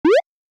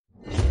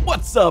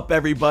What's up,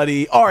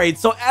 everybody? All right,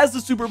 so as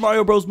the Super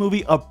Mario Bros.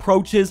 Movie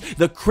approaches,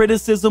 the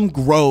criticism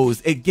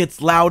grows. It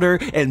gets louder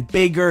and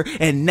bigger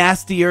and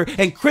nastier,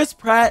 and Chris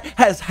Pratt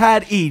has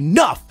had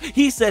enough.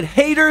 He said,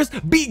 haters,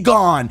 be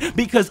gone,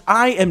 because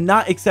I am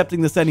not accepting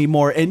this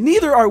anymore, and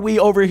neither are we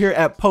over here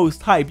at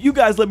Post Hype. You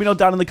guys let me know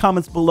down in the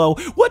comments below,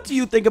 what do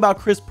you think about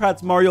Chris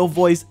Pratt's Mario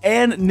voice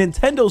and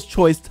Nintendo's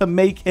choice to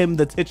make him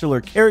the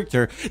titular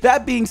character?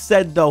 That being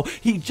said, though,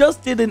 he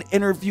just did an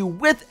interview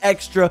with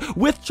Extra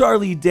with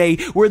Charlie Day,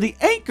 where the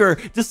anchor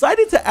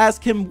decided to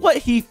ask him what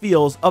he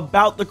feels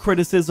about the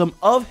criticism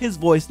of his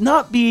voice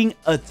not being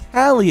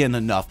Italian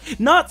enough,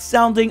 not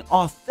sounding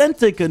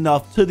authentic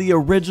enough to the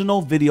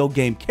original video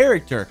game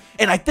character.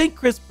 And I think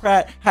Chris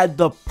Pratt had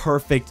the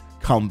perfect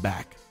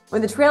comeback.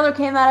 When the trailer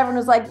came out, everyone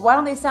was like, why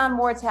don't they sound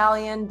more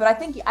Italian? But I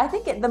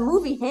think the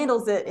movie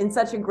handles it in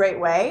such a great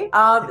way.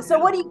 So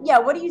what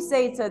do you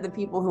say to the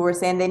people who are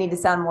saying they need to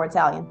sound more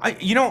Italian?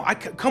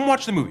 Come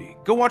watch the movie.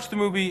 Go watch the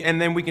movie and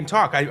then we can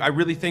talk. I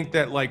really think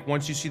that, like,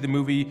 once you see the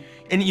movie,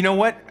 and you know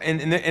what?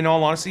 In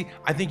all honesty,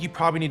 I think you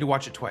probably need to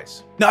watch it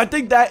twice. Now, I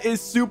think that is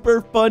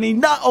super funny.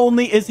 Not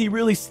only is he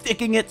really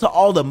sticking it to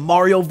all the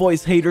Mario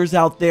voice haters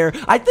out there,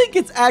 I think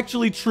it's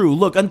actually true.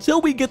 Look,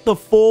 until we get the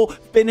full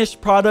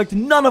finished product,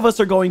 none of us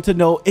are going to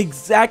know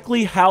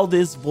exactly how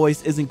this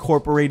voice is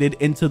incorporated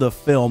into the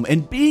film.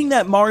 And being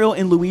that Mario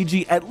and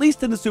Luigi, at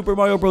least in the Super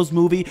Mario Bros.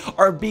 Movie,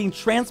 are being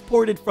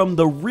transported from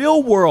the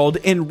real world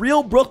in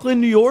real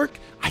Brooklyn, New York,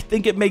 I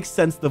think it makes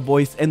sense, the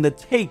voice and the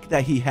take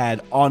that he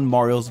had on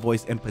Mario's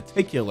voice in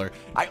particular.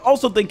 I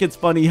also think it's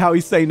funny how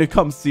he's saying to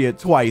come see it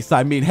twice.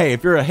 I mean, hey,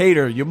 if you're a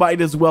hater, you might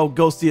as well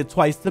go see it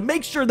twice to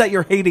make sure that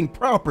you're hating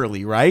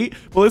properly, right?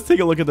 Well, let's take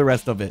a look at the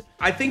rest of it.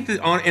 I think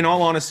that, in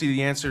all honesty,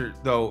 the answer,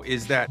 though,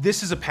 is that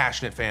this is a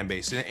passionate fan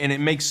base, and it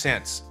makes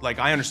sense. Like,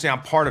 I understand,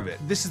 I'm part of it.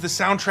 This is the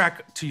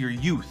soundtrack to your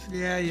youth.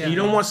 Yeah. And you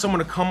don't want someone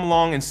to come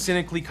along and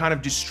cynically kind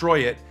of destroy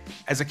it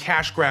as a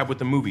cash grab with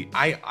the movie.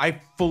 I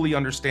fully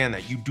understand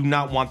that. You do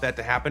not want that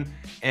to happen,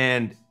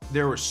 and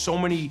there were so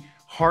many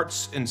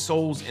hearts and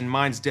souls and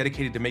minds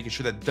dedicated to making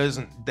sure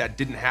that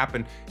didn't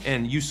happen.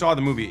 And you saw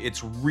the movie.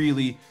 It's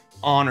really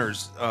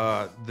honors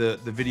the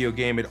video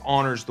game. It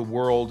honors the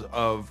world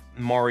of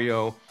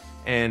Mario,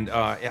 and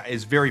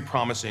is very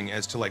promising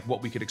as to, like,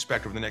 what we could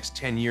expect over the next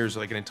 10 years,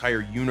 like an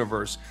entire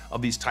universe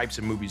of these types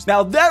of movies.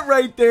 Now that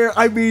right there,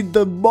 I mean,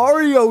 the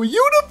Mario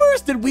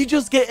universe, did we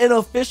just get an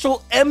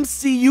official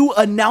MCU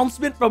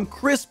announcement from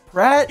Chris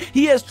Pratt?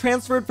 He has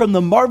transferred from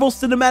the Marvel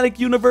Cinematic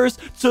Universe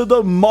to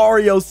the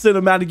Mario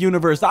Cinematic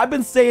Universe. I've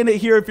been saying it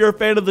here. If you're a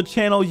fan of the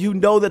channel, you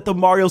know that the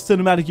Mario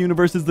Cinematic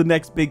Universe is the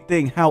next big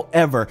thing.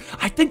 However,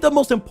 I think the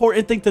most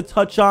important thing to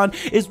touch on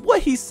is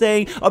what he's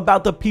saying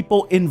about the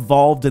people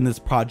involved in this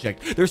project.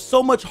 There's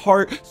so much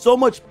heart, so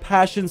much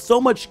passion, so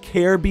much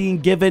care being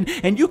given,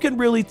 and you can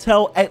really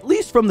tell, at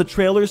least from the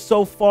trailers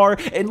so far.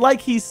 And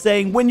like he's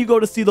saying, when you go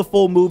to see the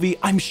full movie,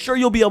 I'm sure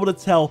you'll be able to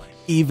tell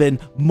even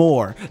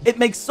more. It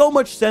makes so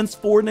much sense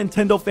for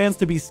Nintendo fans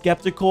to be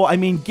skeptical. I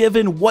mean,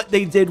 given what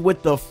they did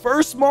with the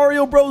first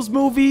Mario Bros.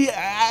 Movie,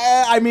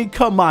 I mean,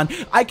 come on.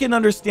 I can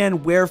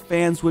understand where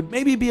fans would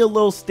maybe be a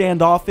little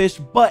standoffish,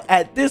 but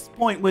at this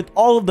point, with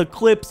all of the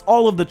clips,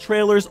 all of the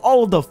trailers,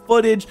 all of the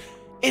footage,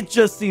 it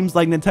just seems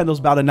like Nintendo's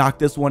about to knock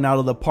this one out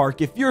of the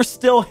park. If you're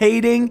still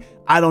hating,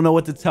 I don't know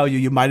what to tell you.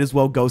 You might as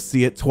well go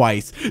see it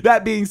twice.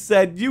 That being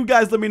said, you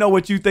guys let me know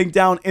what you think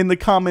down in the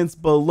comments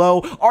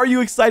below. Are you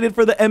excited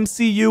for the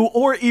MCU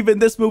or even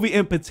this movie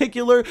in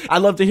particular? I'd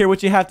love to hear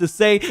what you have to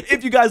say.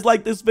 If you guys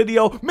like this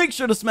video, make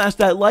sure to smash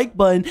that like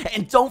button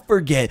and don't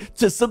forget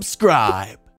to subscribe.